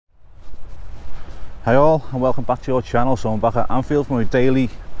Hi all, and welcome back to your channel. So I'm back at Anfield for my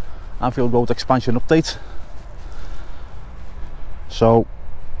daily Anfield Road expansion update. So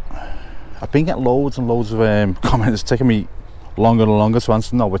I've been getting loads and loads of comments. It's taking me longer and longer to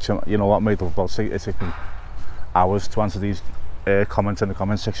answer now, which you know what, made up about it's taking me hours to answer these comments in the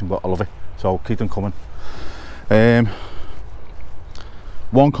comment section, but I love it, so keep them coming.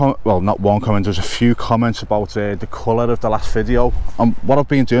 Well, not one comment, there's a few comments about the colour of the last video. And what I've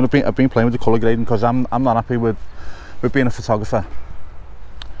been doing, I've been playing with the colour grading because I'm not happy with being a photographer.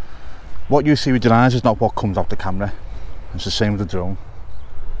 What you see with your eyes is not what comes out the camera. It's the same with the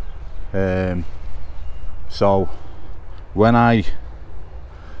drone. So when I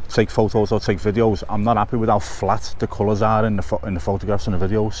take photos or take videos, I'm not happy with how flat the colours are in the photographs and the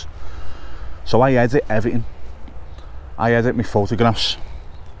videos. So I edit everything. I edit my photographs.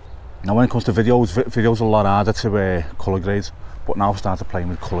 Now when it comes to videos are a lot harder to colour grade, but now I've started playing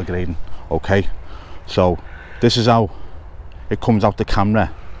with colour grading. Okay, so this is how it comes out the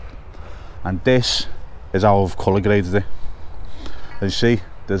camera, and this is how I've colour graded it. As you see,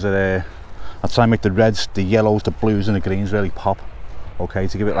 there's I try and make the reds, the yellows, the blues and the greens really pop, okay,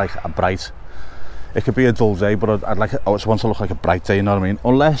 to give it like a bright, it could be a dull day, but I just want to look like a bright day, you know what I mean?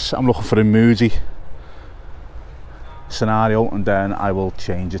 Unless I'm looking for a moody scenario, and then I will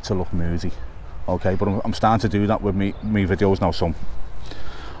change it to look moody. Okay, but I'm starting to do that with me videos now, so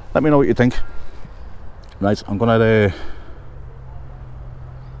let me know what you think. Right, I'm gonna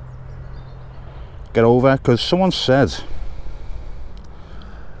get over, because someone said,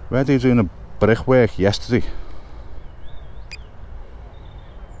 where are you doing a brickwork yesterday?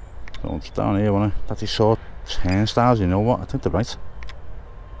 So it's down here, wasn't it? That he saw turnstiles. You know what, I think they're right.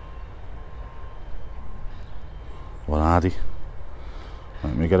 What are they?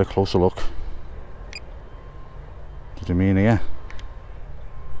 Let me get a closer look. Did you mean here?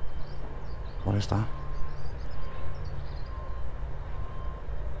 What is that?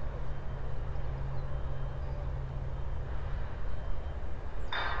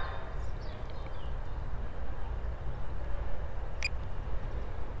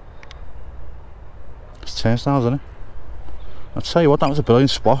 It's turnstiles, isn't it? I'll tell you what, that was a brilliant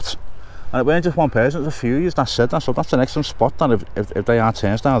spot. And it weren't just one person, it was a few of you that said that, so that's an excellent spot. That if they are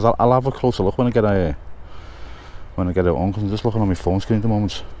turnstiles, I'll have a closer look when I get it on, because I'm just looking on my phone screen at the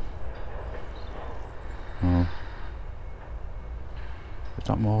moment. Oh. Is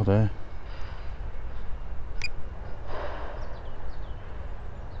that more there?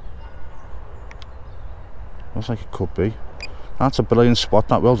 Looks like it could be. That's a brilliant spot,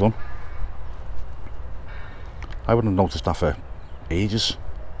 that, well done. I wouldn't have noticed that for ages.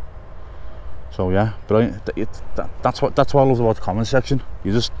 So yeah, brilliant. That's what I love about the comment section.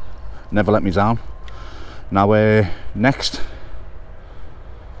 You just never let me down. Now next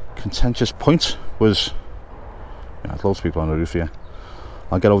contentious point was, yeah, there's loads of people on the roof here.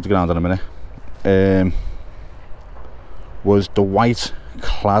 I'll get over the ground in a minute. Was the white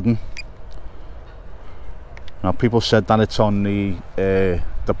cladding. Now people said that it's on the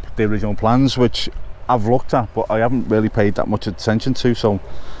original plans, which I've looked at, but I haven't really paid that much attention to. So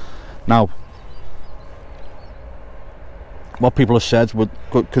now, what people have said would,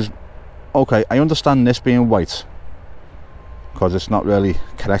 because okay, I understand this being white because it's not really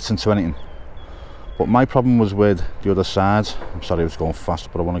connecting to anything, but my problem was with the other side. I'm sorry, I was going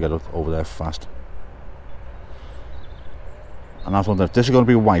fast, but I want to get over there fast. And I was wondering if this is going to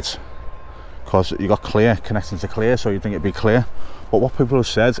be white, because you got clear connecting to clear, so you think it'd be clear. But what people have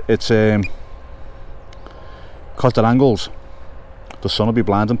said, it's because they're angles, the sun will be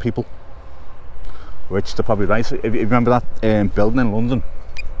blinding people. Which they're probably right. If you remember that building in London,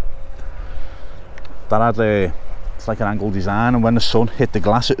 that had it's like an angle design, and when the sun hit the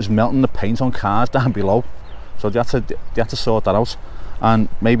glass, it was melting the paint on cars down below. So they had to sort that out. And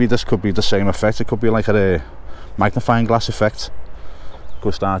maybe this could be the same effect. It could be like a magnifying glass effect.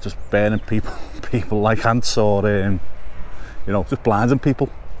 Could start just burning people like ants, or you know, just blinding people.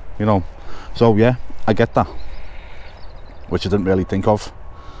 You know. So yeah, I get that, which I didn't really think of.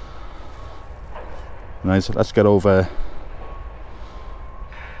 Right, so let's get over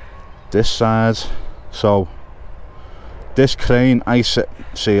this side. So this crane, I see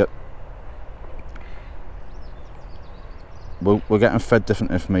it. We're getting fed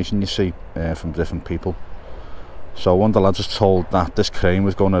different information, you see, from different people. So one of the lads was told that this crane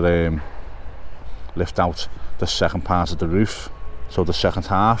was going to lift out the second part of the roof, so the second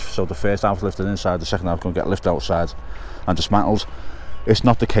half. So the first half was lifted inside, the second half is going to get lifted outside and dismantled. It's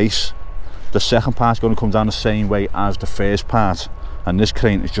not the case. The second part is going to come down the same way as the first part, and this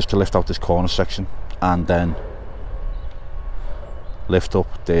crane is just to lift out this corner section and then lift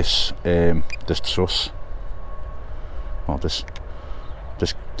up this this truss, or this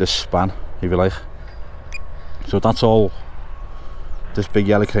span, if you like. So that's all this big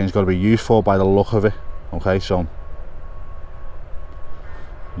yellow crane's got to be used for, by the look of it. Okay, so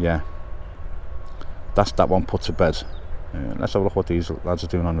yeah, that's that one put to bed. Let's have a look what these lads are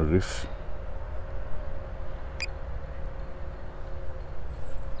doing on the roof.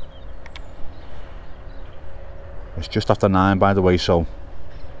 It's just after 9, by the way, so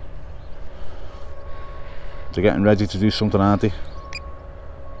they're getting ready to do something, aren't they?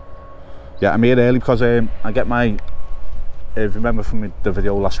 Yeah, I'm here early because I get my, if you remember from the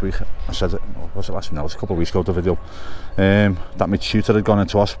video last week, I said it, was it last week? No, it was a couple of weeks ago, the video, that my tutor had gone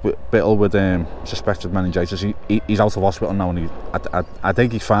into hospital with suspected meningitis. He's out of hospital now, and I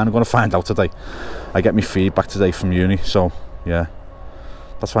think he's fine. I'm going to find out today. I get my feedback today from uni, so yeah,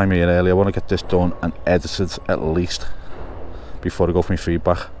 that's why I'm here early. I want to get this done and edited at least before I go for my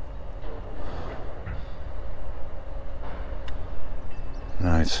feedback.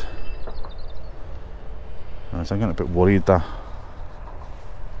 Right. I'm getting a bit worried that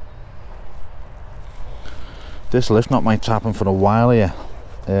this lift knot might happen for a while here.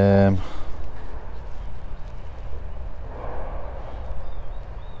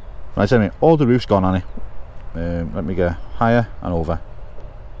 Right, anyway, all the roof's gone on it. Let me get higher and over.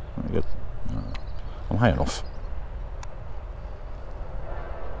 Let me get, I'm high enough.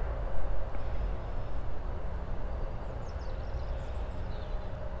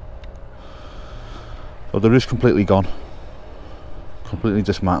 So the roof's completely gone, completely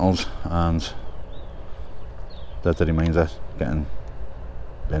dismantled, and the remains are getting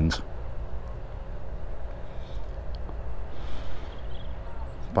binned.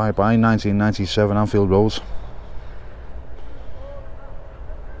 Bye bye 1997 Anfield Road.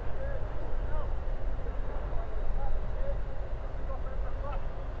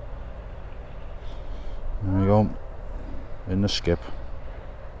 There we go, in the skip.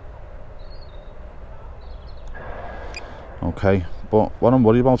 Okay, but what I'm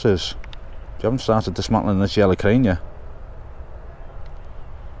worried about is you haven't started dismantling this yellow crane yet.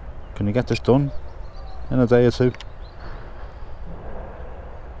 Can you get this done in a day or two?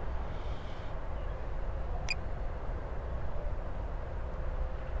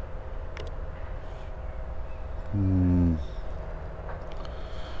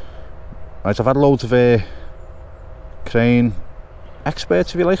 Right, I've had loads of crane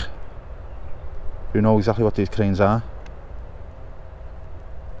experts, if you like, who know exactly what these cranes are.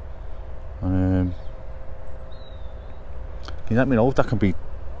 Can you let me know if that can be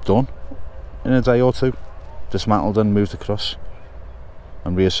done in a day or two? Dismantled and moved across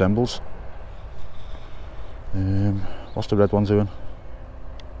and reassembled. What's the red one doing?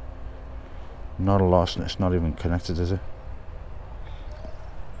 Not a lot, it's not even connected, is it?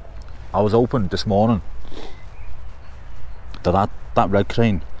 I was hoping this morning that red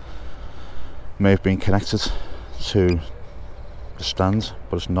crane may have been connected to the stand,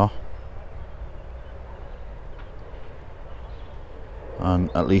 but it's not.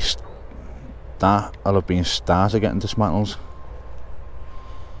 And at least that will have been started getting dismantled.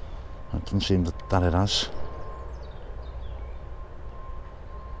 It doesn't seem that it has.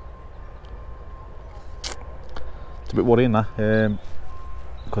 It's a bit worrying that,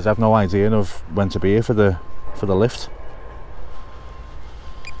 because I have no idea of when to be here for the lift.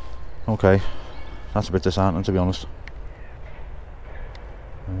 Okay, that's a bit disheartening, to be honest.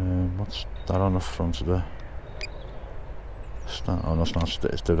 What's that on the front of the? Oh no, it's not.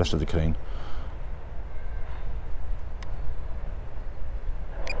 It's the rest of the crane.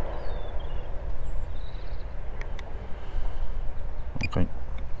 Okay.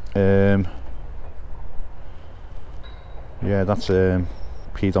 Yeah, that's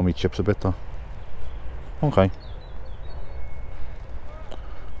peed on me chips a bit though. Okay.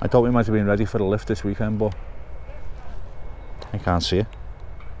 I thought we might have been ready for the lift this weekend, but I can't see it.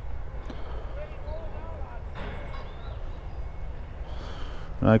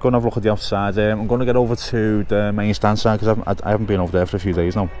 Right, go and have a look at the outside. I'm going to get over to the main stand side because I haven't been over there for a few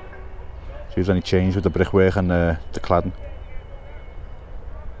days now. See if there's any change with the brickwork and the cladding.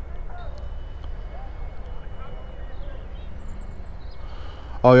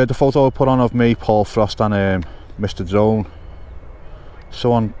 Oh yeah, the photo I put on of me, Paul Frost and Mr. Drone.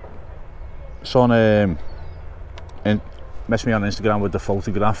 Someone messed me on Instagram with the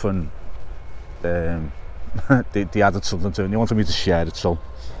photograph, and they added something to it and they wanted me to share it, so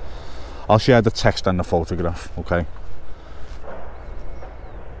I'll share the text and the photograph, okay?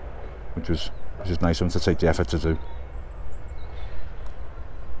 Which is nice of them to take the effort to do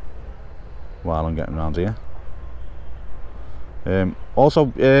while I'm getting around here.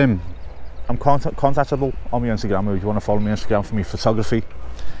 Also, I'm contactable on my Instagram. If you want to follow me on Instagram for me photography,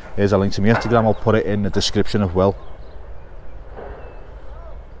 here's a link to my Instagram. I'll put it in the description as well.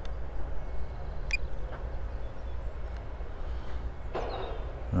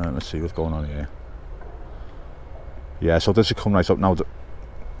 Let's see what's going on here. Yeah, so this is coming right up now. The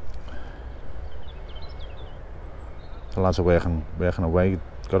lads are working away.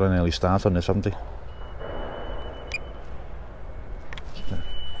 Got an early start on this, haven't they?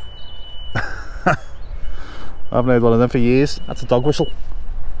 I haven't heard one of them for years. That's a dog whistle.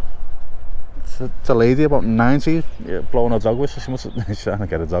 It's a lady about 90 blowing a dog whistle. She must have been trying to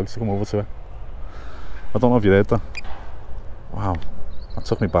get a dog to come over to her. I don't know if you heard that. Wow, that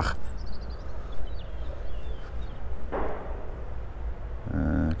took me back.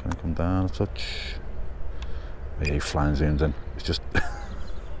 Can I come down a touch? Yeah, he flying zoomed in. It's just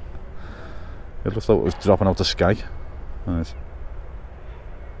it looks like it was dropping out the sky. Right.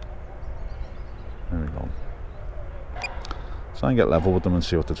 There we go. Try and get level with them and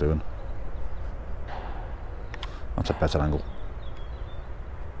see what they're doing. That's a better angle.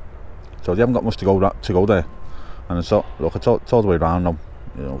 So they haven't got much to go there, and it's all, look, it's all the way around now.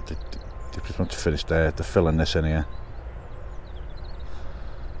 You know, they pretty much finished there. They're filling this in here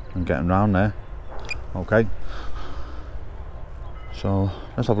and getting round there. Okay. So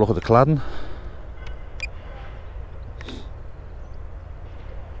let's have a look at the cladding.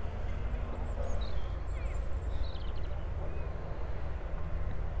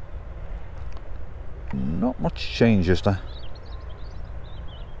 Not much change, is there?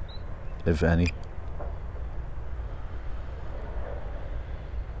 If any.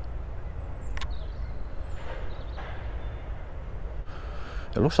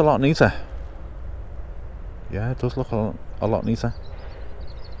 It looks a lot neater. Yeah, it does look a lot neater.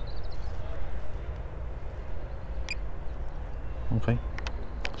 Okay.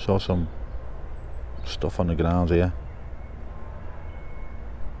 Saw some stuff on the ground here.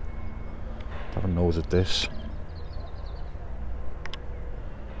 Have a nose at this.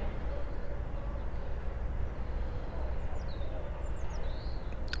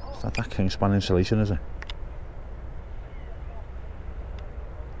 Is that Kingspan insulation, is it?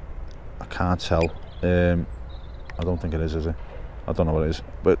 I can't tell. I don't think it is it? I don't know what it is.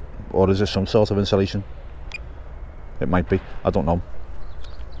 But, or is it some sort of insulation? It might be. I don't know.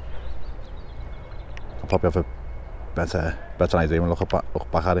 I'll probably have a better idea when I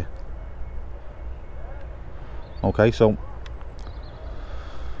look back at it. Okay, so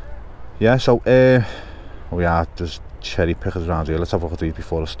yeah, so oh yeah, there's cherry pickers around here. Let's have a look at these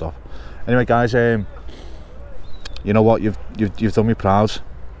before I stop. Anyway, guys, you know what? You've done me proud.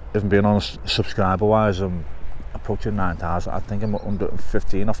 If I'm being honest, subscriber wise, I'm approaching 9,000. I think I'm under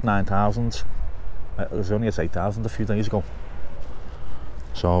 15 off 9,000. It was only at 8,000 a few days ago.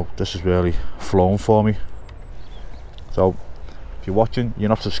 So this is really flown for me. So if you're watching, you're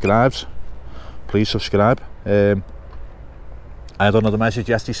not subscribed, please subscribe. I had another message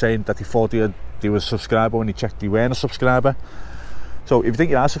yesterday saying that he thought they were a subscriber when he checked they weren't a subscriber. So if you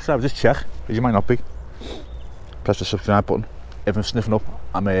think you are a subscriber, just check, because you might not be. Press the subscribe button. If I'm sniffing up,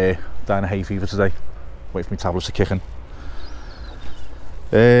 I'm down a hay fever today. Wait for my tablets to kick in.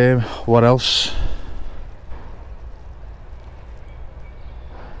 What else?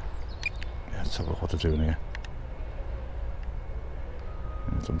 Yeah, let's have a look what they're doing here.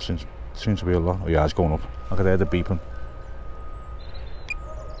 It seems to be a lot. Oh yeah, it's going up. I could hear the beeping.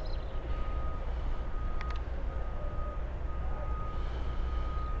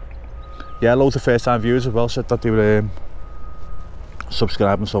 Yeah, loads of first time viewers as well said that they were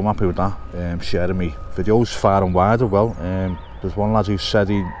subscribing, so I'm happy with that. Sharing me videos far and wide as well. There's one lad who said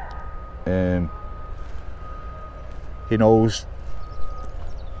he knows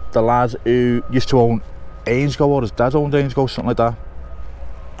the lad who used to own Ainsgo, or his dad owned Ainsgo, something like that.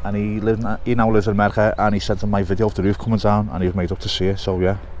 And he now lives in America, and he sent him my video of the roof coming down, and he was made up to see it. So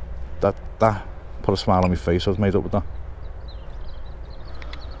yeah, that put a smile on my face. I was made up with that.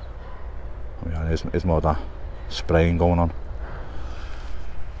 Oh yeah, there's more of that spraying going on.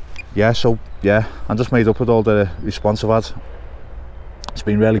 Yeah, so yeah, I'm just made up with all the response I've had. It's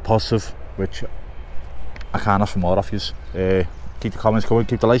been really positive, which I can't ask for more of you. Keep the comments coming,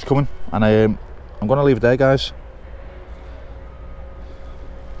 keep the likes coming, and I'm going to leave it there, guys.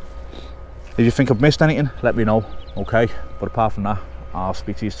 If you think I've missed anything, let me know, okay? But apart from that, I'll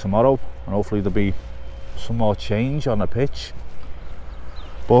speak to you tomorrow, and hopefully there'll be some more change on the pitch.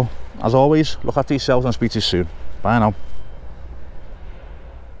 But as always, look after yourselves and speak to you soon. Bye now.